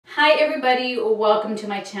Hi everybody, welcome to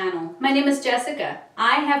my channel. My name is Jessica.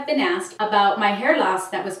 I have been asked about my hair loss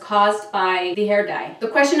that was caused by the hair dye. The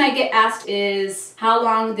question I get asked is, how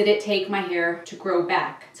long did it take my hair to grow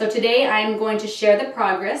back? So today I'm going to share the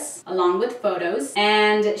progress along with photos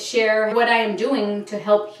and share what I am doing to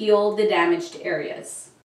help heal the damaged areas.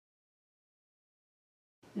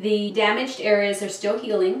 The damaged areas are still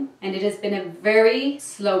healing, and it has been a very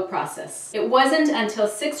slow process. It wasn't until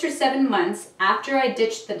 6 or 7 months after I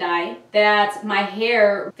ditched the dye that my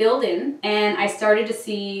hair filled in and I started to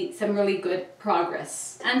see some really good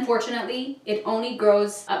progress. Unfortunately, it only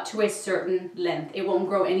grows up to a certain length. It won't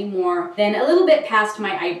grow any more than a little bit past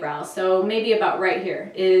my eyebrow, so maybe about right here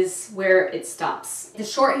is where it stops. The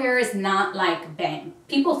short hair is not like bang.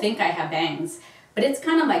 People think I have bangs, but it's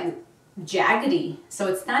kind of like jaggedy, so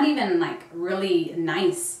it's not even like really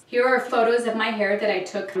nice. Here are photos of my hair that I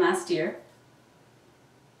took last year.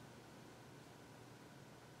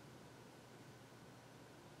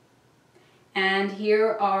 And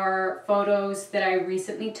here are photos that I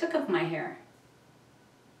recently took of my hair.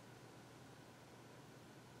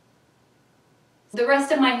 The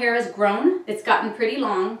rest of my hair has grown. It's gotten pretty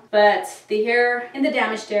long, but the hair in the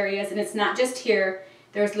damaged areas, and it's not just here,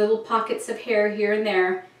 there's little pockets of hair here and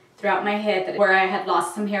there throughout my head where I had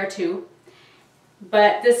lost some hair too.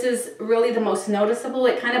 But this is really the most noticeable.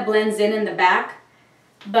 It kind of blends in the back.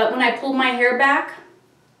 But when I pull my hair back,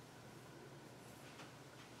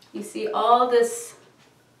 you see all this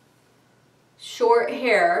short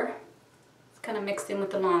hair. It's kind of mixed in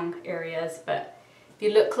with the long areas, but if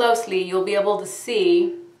you look closely, you'll be able to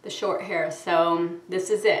see the short hair. So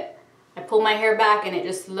this is it. I pull my hair back and it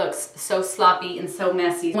just looks so sloppy and so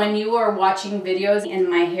messy. When you are watching videos and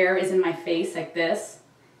my hair is in my face like this,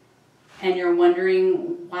 and you're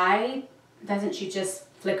wondering, why doesn't she just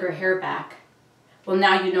flick her hair back? Well,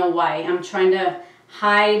 now you know why. I'm trying to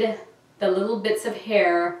hide the little bits of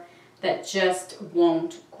hair that just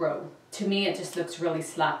won't grow. To me, it just looks really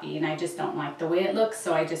sloppy and I just don't like the way it looks,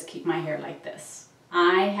 so I just keep my hair like this.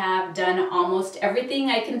 I have done almost everything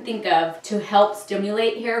I can think of to help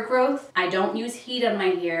stimulate hair growth. I don't use heat on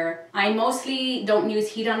my hair. I mostly don't use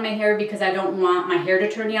heat on my hair because I don't want my hair to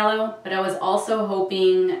turn yellow, but I was also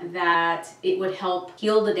hoping that it would help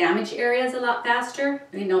heal the damaged areas a lot faster.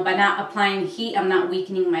 You know, by not applying heat, I'm not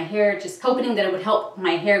weakening my hair, just hoping that it would help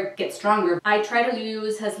my hair get stronger. I try to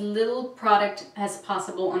use as little product as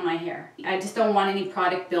possible on my hair. I just don't want any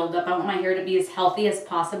product buildup. I want my hair to be as healthy as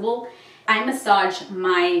possible. I massage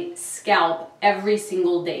my scalp every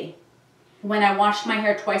single day. When I wash my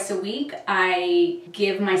hair twice a week, I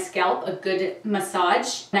give my scalp a good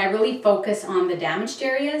massage. And I really focus on the damaged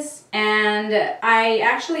areas. And I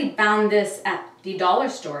actually found this at the dollar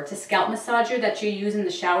store. It's a scalp massager that you use in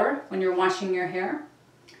the shower when you're washing your hair.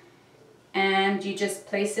 And you just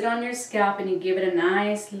place it on your scalp and you give it a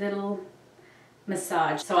nice little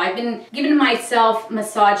massage. So I've been giving myself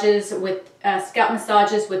massages with scalp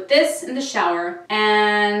massages with this in the shower,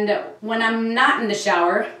 and when I'm not in the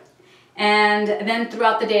shower, and then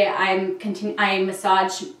throughout the day I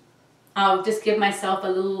massage. I'll just give myself a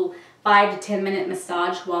little 5 to 10 minute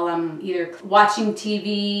massage while I'm either watching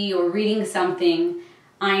TV or reading something.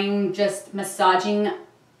 I'm just massaging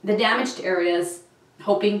the damaged areas,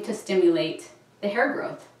 hoping to stimulate the hair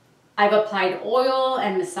growth. I've applied oil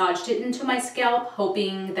and massaged it into my scalp,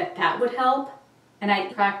 hoping that that would help. And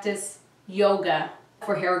I practice yoga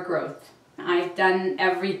for hair growth. I've done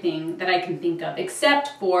everything that I can think of,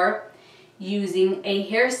 except for using a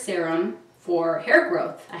hair serum for hair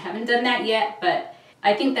growth. I haven't done that yet, but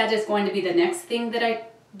I think that is going to be the next thing that I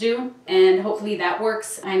do, and hopefully that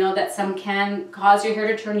works. I know that some can cause your hair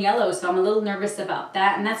to turn yellow, so I'm a little nervous about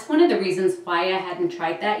that, and that's one of the reasons why I hadn't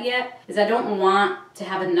tried that yet, is I don't want to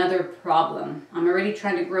have another problem. I'm already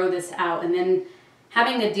trying to grow this out, and then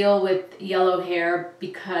having to deal with yellow hair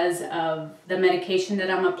because of the medication that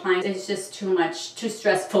I'm applying is just too much, too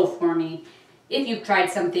stressful for me. If you've tried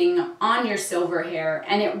something on your silver hair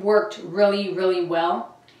and it worked really, really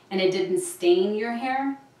well, and it didn't stain your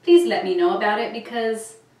hair, please let me know about it,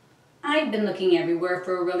 because I've been looking everywhere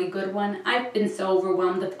for a really good one. I've been so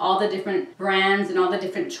overwhelmed with all the different brands and all the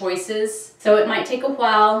different choices. So it might take a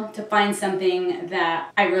while to find something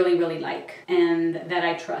that I really, really like and that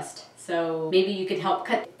I trust. So maybe you could help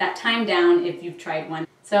cut that time down if you've tried one.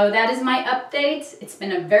 So that is my update. It's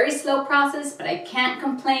been a very slow process, but I can't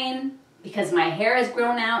complain because my hair has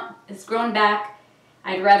grown out, it's grown back.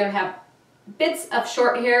 I'd rather have bits of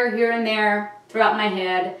short hair here and there throughout my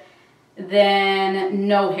head than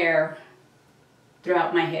no hair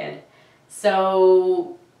throughout my head.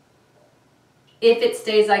 So If it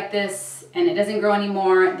stays like this and it doesn't grow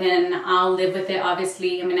anymore, then I'll live with it,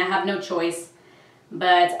 obviously. I mean, I have no choice,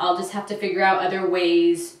 but I'll just have to figure out other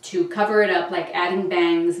ways to cover it up, like adding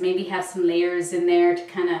bangs, maybe have some layers in there to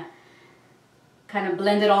kind of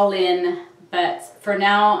blend it all in. But for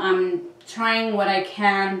now, I'm trying what I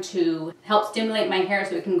can to help stimulate my hair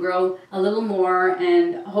so it can grow a little more,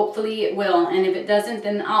 and hopefully it will. And if it doesn't,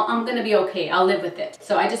 then I'm gonna be okay. I'll live with it.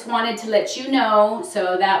 So I just wanted to let you know,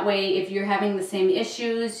 so that way if you're having the same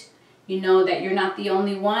issues, you know that you're not the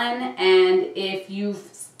only one. And if you've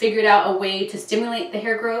figured out a way to stimulate the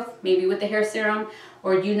hair growth, maybe with the hair serum,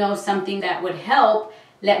 or you know something that would help,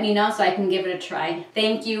 let me know so I can give it a try.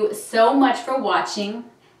 Thank you so much for watching.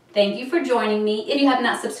 Thank you for joining me. If you have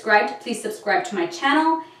not subscribed, please subscribe to my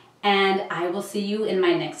channel, and I will see you in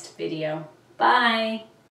my next video. Bye.